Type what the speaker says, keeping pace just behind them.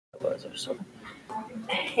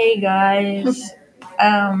Hey guys.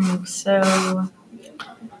 So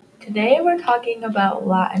today we're talking about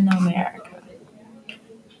Latin America.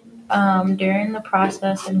 During the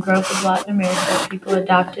process and growth of Latin America, people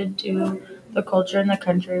adapted to the culture in the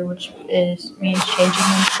country, which means changing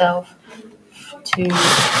themselves to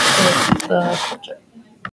fit the culture.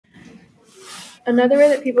 Another way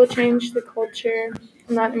that people changed the culture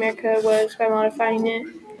in Latin America was by modifying it,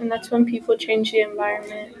 and that's when people change the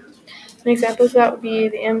environment. An example of that would be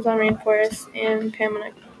the Amazon rainforest and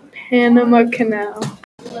Panama Canal.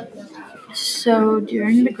 So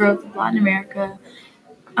during the growth of Latin America,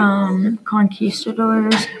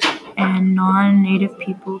 conquistadors and non-native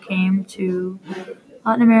people came to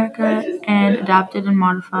Latin America and adapted and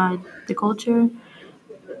modified the culture.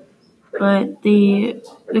 But the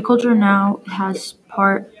culture now has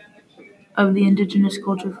part of the indigenous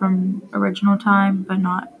culture from original time, but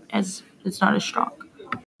it's not as strong.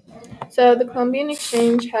 So the Columbian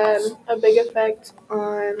Exchange had a big effect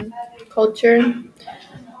on culture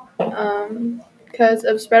because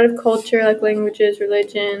of spread of culture like languages,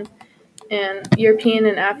 religion, and European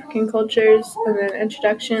and African cultures, and then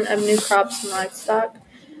introduction of new crops and livestock.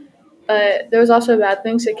 But there was also bad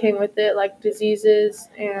things that came with it, like diseases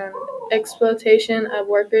and exploitation of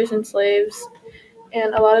workers and slaves,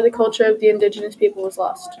 and a lot of the culture of the indigenous people was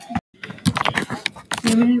lost.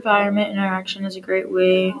 Human environment interaction is a great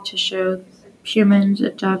way to show humans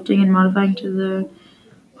adapting and modifying to the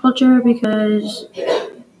culture because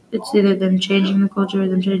it's either them changing the culture or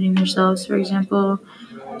them changing themselves. For example,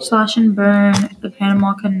 slash and burn, the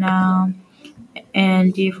Panama Canal,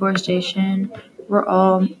 and deforestation were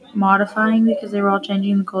all modifying because they were all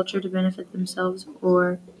changing the culture to benefit themselves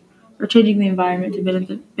or changing the environment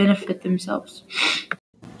to benefit themselves.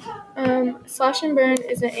 Slash and burn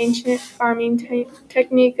is an ancient farming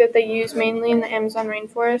technique that they use mainly in the Amazon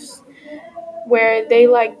rainforest, where they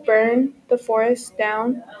burn the forest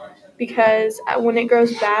down because when it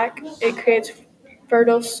grows back, it creates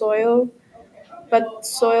fertile soil, but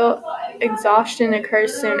soil exhaustion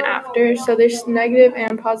occurs soon after. So there's negative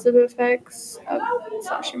and positive effects of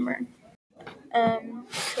slash and burn.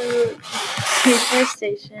 So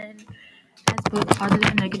deforestation has both positive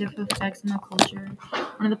and negative effects on the culture.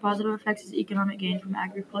 One of the positive effects is economic gain from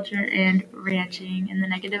agriculture and ranching, and the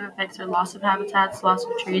negative effects are loss of habitats, loss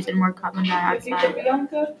of trees, and more carbon dioxide.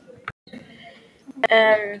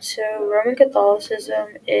 So Roman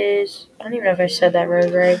Catholicism is, I don't even know if I said that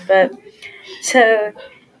word right, but so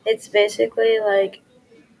it's basically like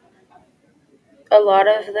a lot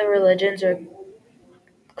of the religions are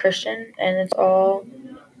Christian, and it's all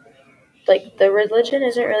like the religion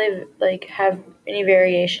isn't really like have any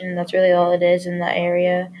variation. That's really all it is in that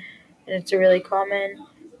area, and it's a really common,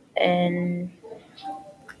 and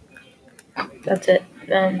that's it. I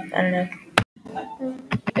don't know.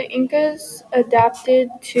 The Incas adapted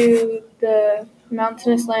to the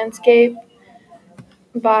mountainous landscape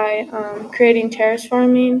by creating terrace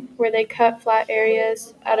farming, where they cut flat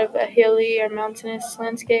areas out of a hilly or mountainous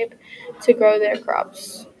landscape to grow their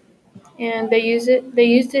crops. And They used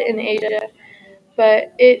it in Asia,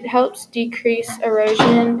 but it helps decrease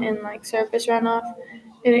erosion and surface runoff,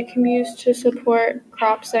 and it can be used to support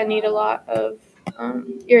crops that need a lot of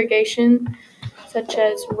irrigation, such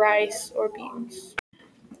as rice or beans.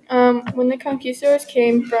 When the conquistadors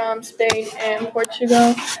came from Spain and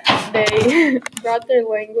Portugal, they brought their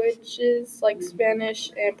languages like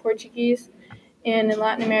Spanish and Portuguese. And in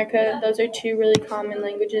Latin America, those are two really common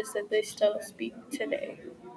languages that they still speak today.